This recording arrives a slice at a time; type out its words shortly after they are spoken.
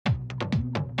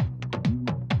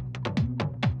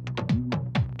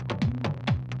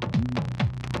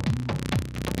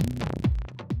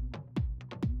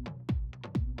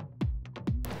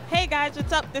Hey guys,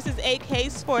 what's up? This is Hae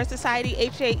Kicks for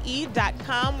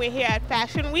SocietyHAE.com. We're here at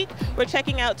Fashion Week. We're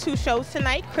checking out two shows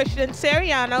tonight, Christian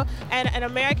Siriano and an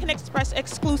American Express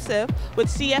exclusive with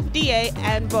CFDA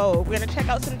and Vogue. We're gonna check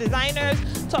out some designers,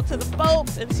 talk to the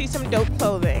folks, and see some dope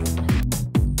clothing.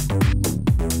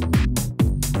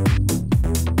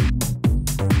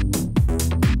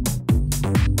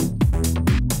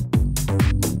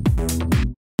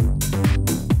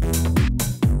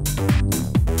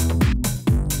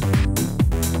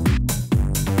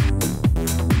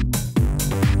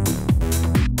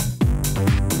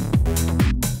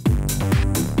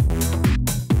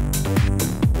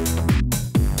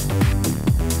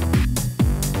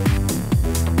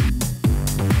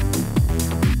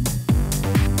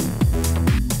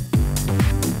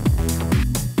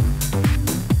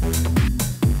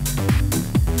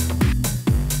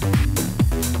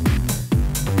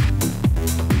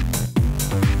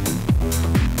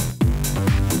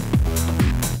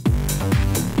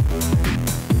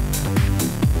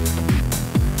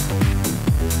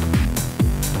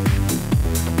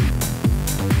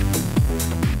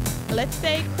 Let's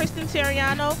say Christian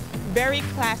Siriano, very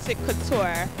classic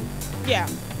couture. Yeah,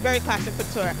 very classic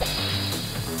couture.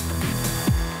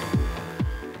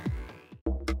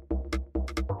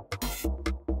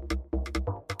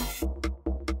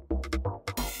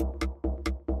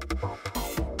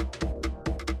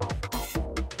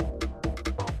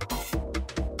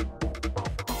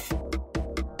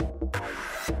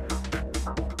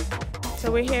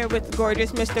 So we're here with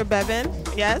gorgeous Mr. Bevan.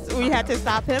 Yes, we had to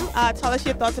stop him. Tell us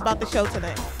your thoughts about the show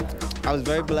tonight. I was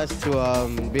very blessed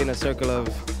to be in a circle of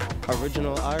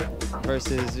original art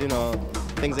versus, you know,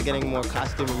 things are getting more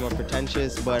costume and more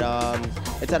pretentious, but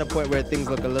it's at a point where things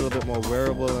look a little bit more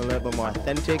wearable and a little bit more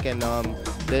authentic, and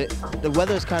the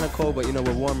weather's kind of cold, but, you know,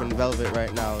 we're warm in velvet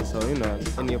right now, so, you know,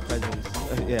 in your presence,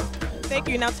 yeah. Thank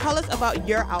you. Now tell us about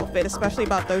your outfit, especially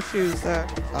about those shoes, sir.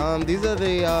 These are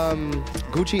the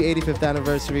Gucci 85th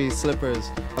anniversary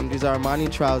slippers. These are Armani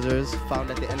trousers,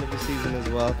 found at the end of the season as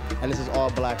well. And this is all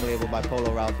black label by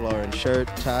Polo Ralph Lauren.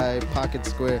 Shirt, tie, pocket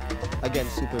square. Again,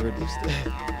 super reduced.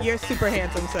 You're super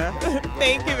handsome, sir.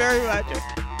 Thank you very much.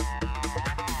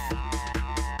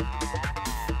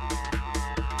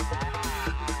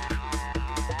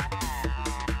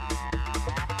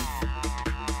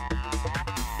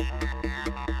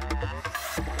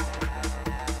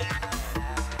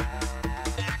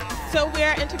 So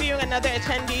we're interviewing another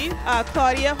attendee,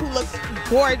 Claudia, who looks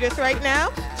gorgeous right now.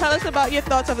 Tell us about your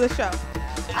thoughts of the show.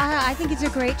 I think it's a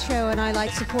great show, and I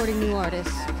like supporting new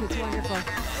artists. It's wonderful.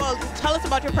 Well, tell us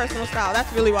about your personal style.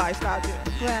 That's really why I styled you.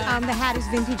 Well, the hat is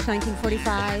vintage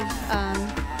 1945.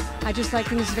 I just like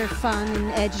things that are fun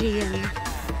and edgy and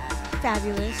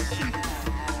fabulous.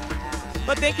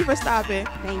 Well, thank you for stopping.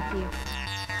 Thank you.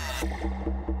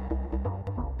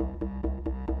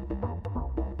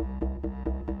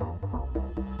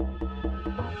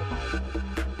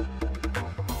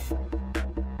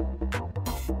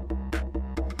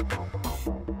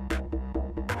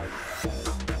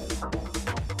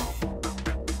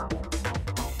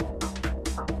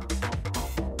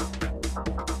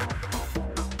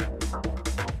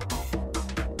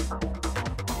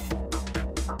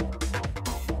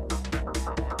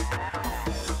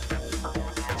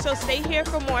 So stay here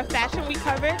for more Fashion Week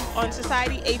coverage on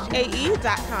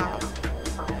SocietyHAE.com.